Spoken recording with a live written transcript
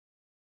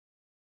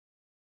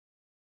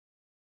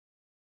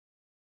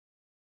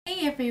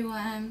Hey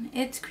everyone,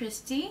 it's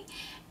Christy,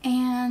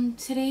 and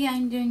today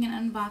I'm doing an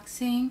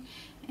unboxing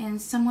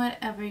and somewhat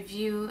a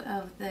review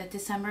of the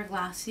December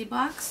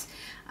GLOSSYBOX.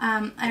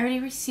 I already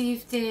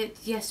received it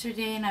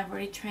yesterday and I've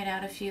already tried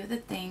out a few of the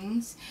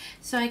things,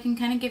 so I can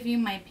kind of give you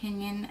my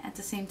opinion at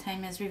the same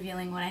time as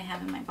revealing what I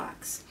have in my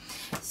box.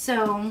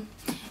 So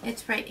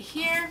it's right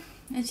here.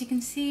 As you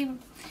can see, it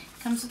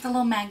comes with a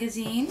little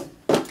magazine.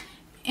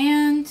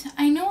 And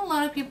I know a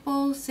lot of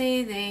people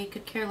say they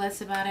could care less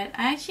about it.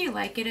 I actually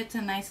like it. It's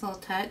a nice little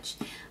touch.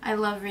 I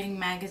love reading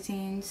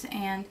magazines,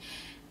 and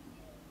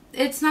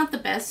it's not the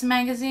best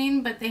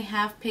magazine, but they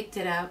have picked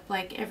it up.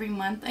 Like every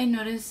month I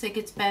notice it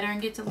gets better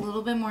and gets a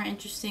little bit more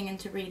interesting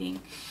into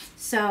reading.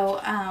 So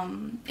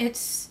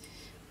it's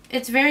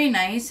very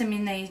nice. I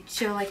mean, they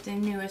show like the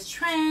newest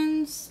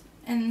trends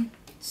and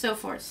so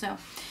forth. So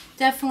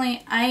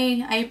definitely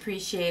I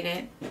appreciate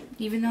it,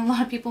 even though a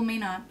lot of people may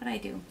not, but I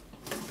do.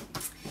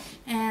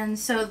 And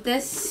so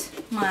this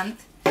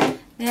month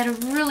they had a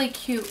really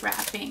cute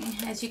wrapping,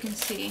 as you can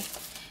see.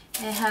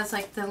 It has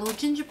like the little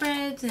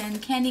gingerbreads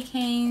and candy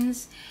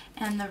canes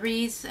and the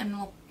wreaths and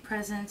little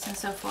presents and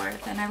so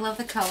forth. And I love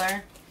the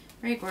color.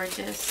 Very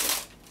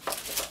gorgeous.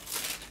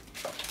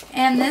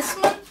 And this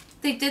month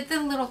they did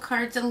the little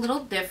cards a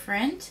little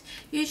different.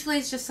 Usually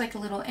it's just like a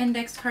little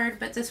index card,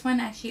 but this one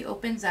actually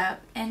opens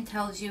up and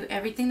tells you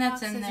everything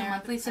that's in there.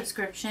 Monthly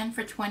subscription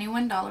for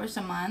 $21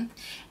 a month,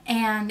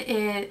 and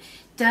it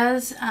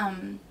does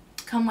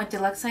come with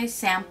deluxe size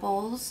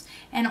samples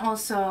and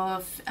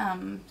also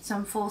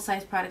some full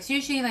size products.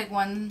 Usually like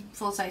one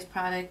full size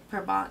product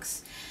per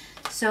box.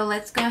 So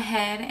let's go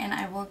ahead and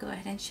I will go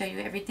ahead and show you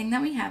everything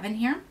that we have in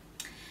here.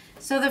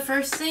 So the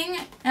first thing,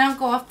 and I'll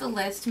go off the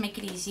list to make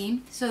it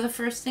easy. So the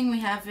first thing we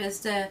have is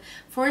the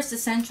Forest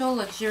Essential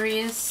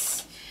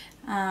Luxurious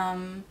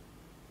Ayurveda.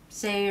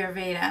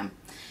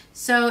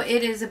 So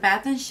it is a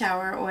bath and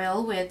shower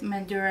oil with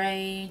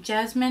Madurai,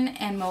 Jasmine,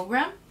 and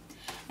Mogra.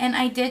 And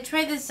I did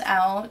try this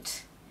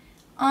out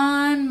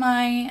on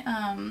my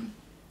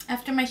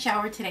after my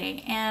shower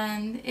today,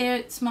 and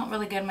it smelled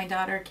really good. My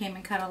daughter came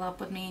and cuddled up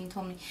with me and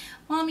told me,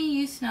 "Mommy,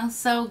 you smell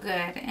so good,"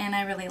 and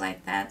I really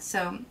like that.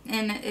 So,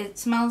 and it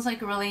smells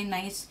like really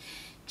nice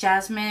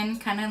jasmine,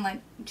 kind of like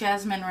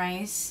jasmine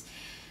rice.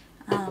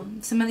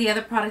 Some of the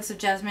other products of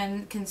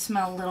jasmine can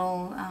smell a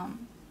little,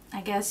 I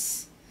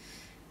guess,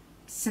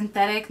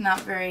 synthetic,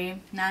 not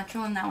very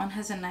natural, and that one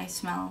has a nice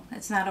smell.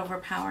 It's not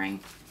overpowering.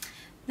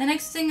 The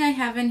next thing I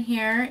have in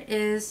here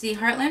is the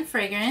Heartland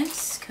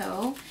Fragrance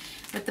Co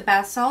with the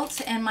bath salts,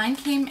 and mine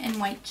came in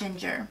white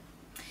ginger.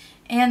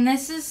 And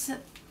this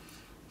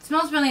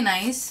smells really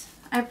nice.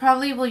 I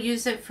probably will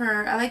use it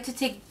for, I like to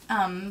take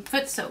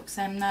foot soaks.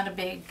 I'm not a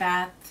big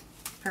bath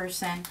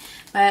person,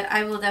 but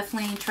I will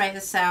definitely try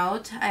this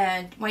out.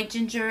 White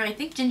ginger, I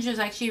think ginger is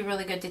actually a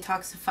really good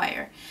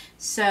detoxifier.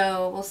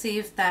 So we'll see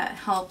if that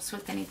helps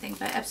with anything,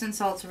 but Epsom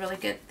salt's a really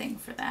good thing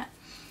for that.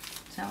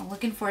 So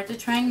looking forward to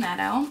trying that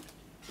out.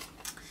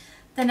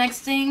 The next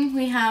thing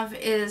we have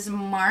is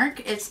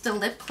Mark. It's the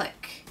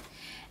Lipclick.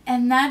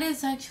 And that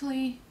is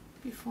actually,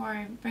 before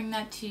I bring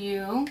that to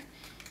you,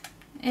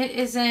 it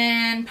is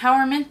an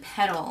m.powerment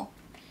petal.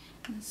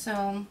 And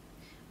so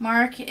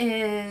Mark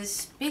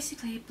is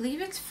basically, I believe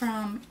it's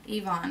from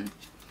Avon.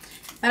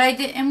 But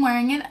I'm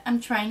wearing it.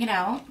 I'm trying it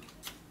out.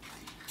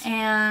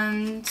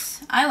 And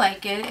I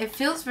like it. It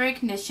feels very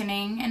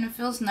conditioning and it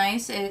feels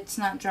nice. It's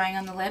not drying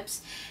on the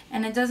lips,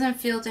 and it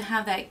doesn't feel to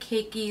have that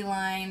cakey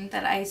line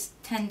that I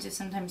tend to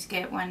sometimes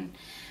get when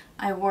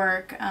I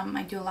work.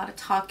 I do a lot of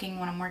talking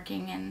when I'm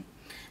working, and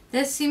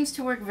this seems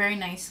to work very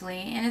nicely,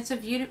 and it's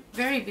a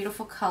very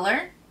beautiful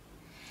color.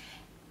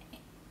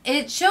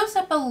 It shows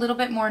up a little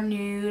bit more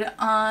nude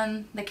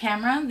on the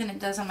camera than it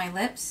does on my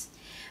lips,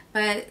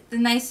 but the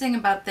nice thing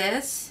about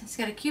this, it's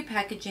got a cute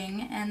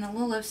packaging, and the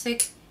little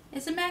lipstick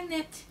is a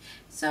magnet,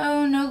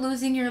 so no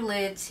losing your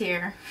lids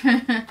here.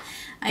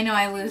 I know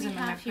I lose them in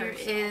my purse. Here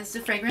is the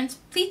fragrance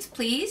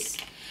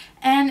PleatsPlease,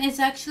 and it's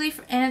actually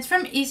it's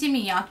from Issey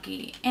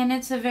Miyake, and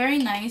it's a very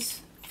nice,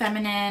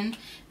 feminine,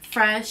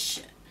 fresh.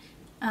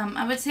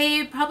 I would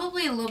say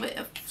probably a little bit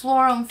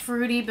floral and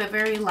fruity, but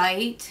very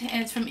light.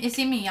 And it's from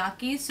Issey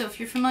Miyake. So if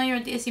you're familiar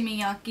with Issey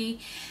Miyake,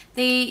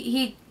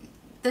 the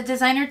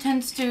designer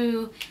tends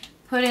to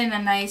put in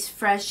a nice,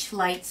 fresh,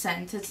 light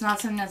scent. It's not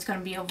something that's going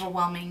to be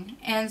overwhelming.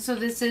 And so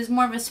this is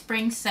more of a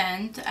spring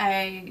scent.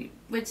 I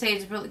would say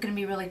it's really going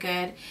to be really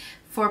good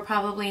for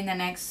probably in the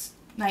next,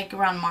 like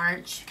around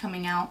March,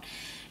 coming out.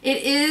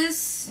 It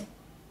is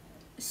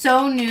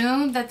so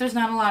new that there's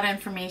not a lot of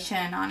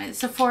information on it.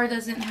 Sephora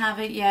doesn't have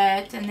it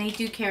yet, and they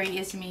do carry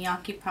Issey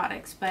Miyake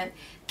products, but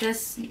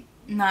this,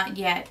 not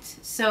yet.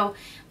 So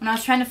when I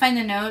was trying to find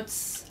the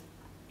notes,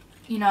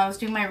 you know, I was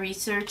doing my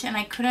research, and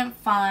I couldn't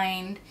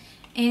find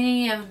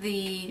any of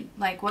the,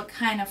 like, what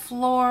kind of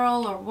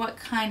floral or what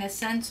kind of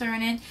scents are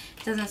in it.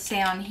 It doesn't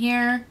say on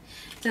here.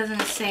 It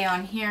doesn't say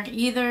on here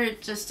either.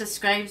 It just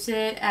describes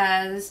it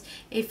as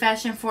a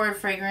fashion-forward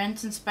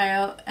fragrance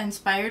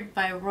inspired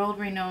by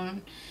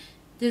world-renowned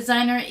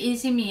designer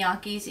Issey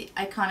Miyake's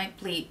iconic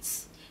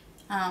pleats.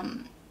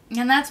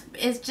 And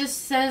it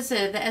just says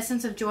the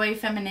essence of joy,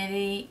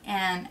 femininity,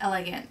 and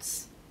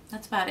elegance.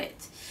 That's about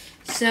it.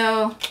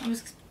 So,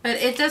 but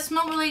it does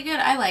smell really good.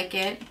 I like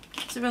it.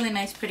 It's a really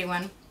nice, pretty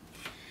one.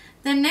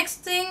 The next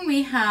thing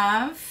we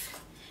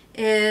have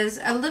is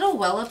a little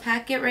Wella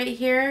packet right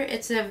here.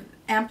 It's a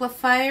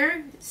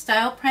Amplifier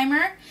style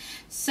primer.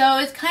 So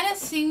it kind of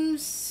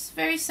seems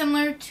very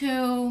similar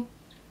to,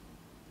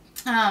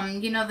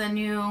 you know, the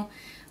new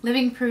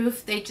Living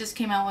Proof. They just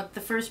came out with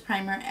the first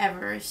primer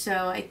ever.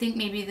 So I think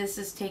maybe this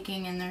is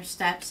taking in their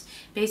steps.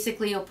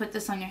 Basically, you'll put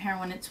this on your hair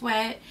when it's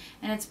wet,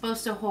 and it's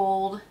supposed to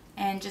hold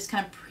and just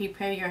kind of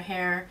prepare your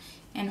hair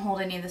and hold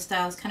any of the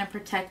styles, kind of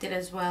protect it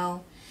as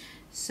well.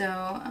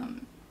 So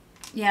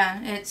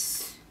yeah,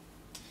 it's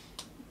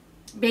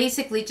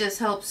basically just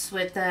helps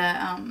with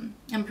the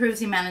improves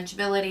the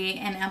manageability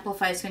and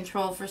amplifies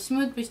control for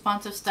smooth,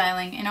 responsive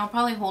styling, and it'll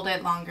probably hold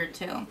it longer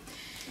too.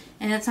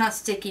 And it's not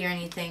sticky or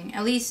anything.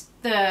 At least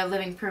the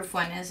Living Proof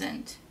one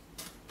isn't.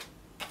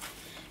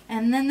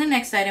 And then the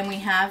next item we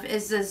have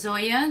is the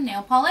Zoya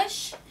nail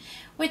polish,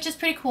 which is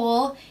pretty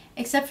cool,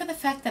 except for the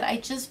fact that I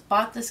just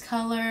bought this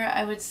color,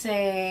 I would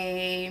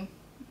say,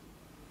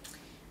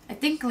 I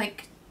think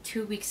like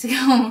 2 weeks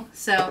ago.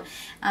 So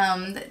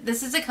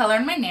this is the color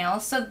in my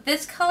nails. So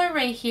this color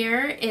right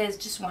here is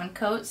just one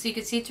coat, so you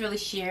can see it's really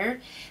sheer.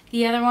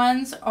 The other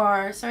ones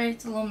are, sorry,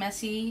 it's a little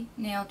messy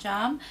nail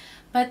job,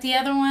 but the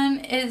other one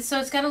is, so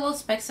it's got a little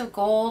specks of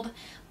gold,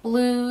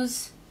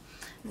 blues,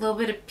 a little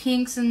bit of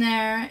pinks in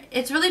there.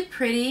 It's really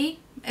pretty.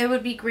 It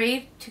would be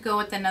great to go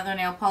with another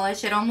nail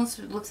polish. It almost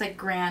looks like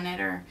granite,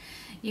 or,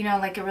 you know,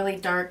 like a really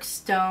dark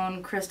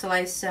stone,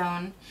 crystallized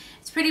stone.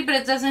 It's pretty, but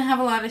it doesn't have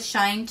a lot of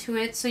shine to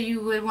it, so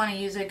you would want to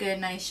use a good,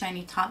 nice,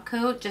 shiny top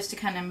coat just to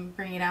kind of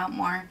bring it out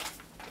more.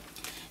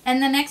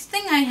 And the next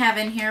thing I have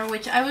in here,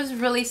 which I was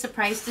really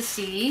surprised to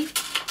see,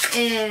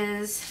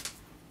 is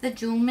the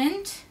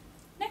Jewelmint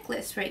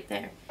necklace right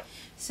there.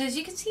 So as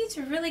you can see, it's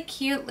a really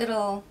cute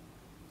little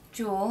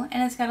jewel,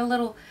 and it's got a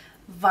little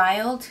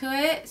vial to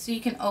it, so you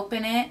can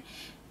open it.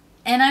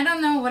 And I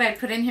don't know what I'd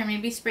put in here.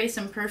 Maybe spray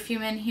some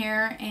perfume in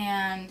here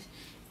and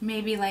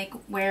maybe like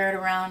wear it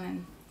around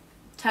and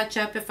touch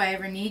up if I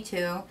ever need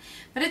to.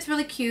 But it's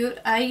really cute.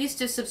 I used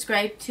to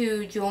subscribe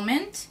to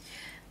Jewelmint,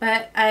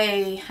 but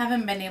I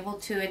haven't been able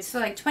to. It's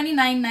like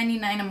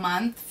 $29.99 a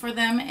month for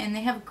them, and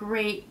they have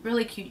great,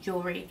 really cute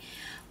jewelry.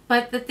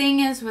 But the thing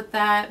is with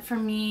that, for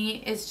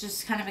me, it's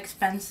just kind of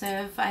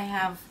expensive.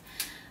 I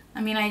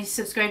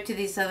subscribe to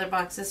these other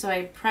boxes, so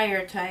I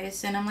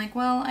prioritize, and I'm like,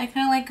 well, I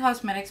kind of like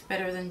cosmetics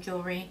better than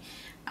jewelry.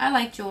 I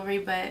like jewelry,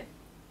 but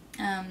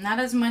not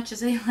as much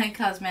as I like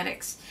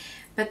cosmetics.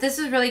 But this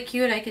is really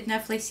cute. I could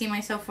definitely see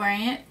myself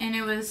wearing it, and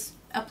it was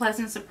a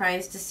pleasant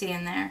surprise to see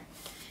in there.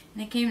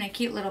 And it came in a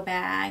cute little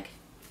bag.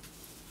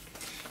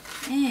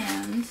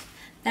 And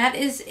that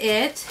is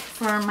it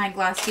for my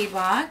glossy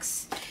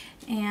box.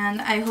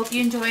 And I hope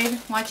you enjoyed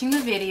watching the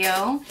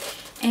video.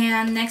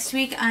 And next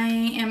week I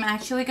am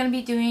actually going to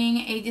be doing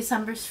a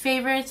December's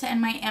favorites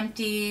and my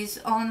empties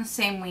all in the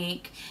same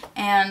week.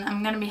 And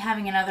I'm going to be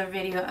having another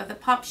video of the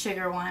Pop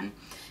Sugar one.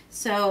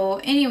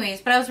 So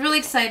anyways, but I was really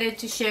excited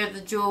to share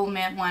the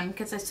Jewelmint one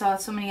because I saw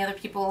so many other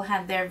people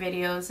had their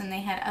videos and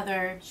they had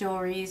other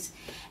jewelries.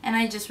 And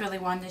I just really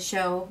wanted to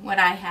show what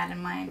I had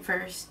in mind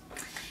first.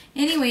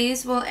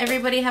 Anyways, well,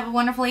 everybody have a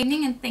wonderful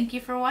evening, and thank you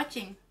for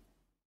watching.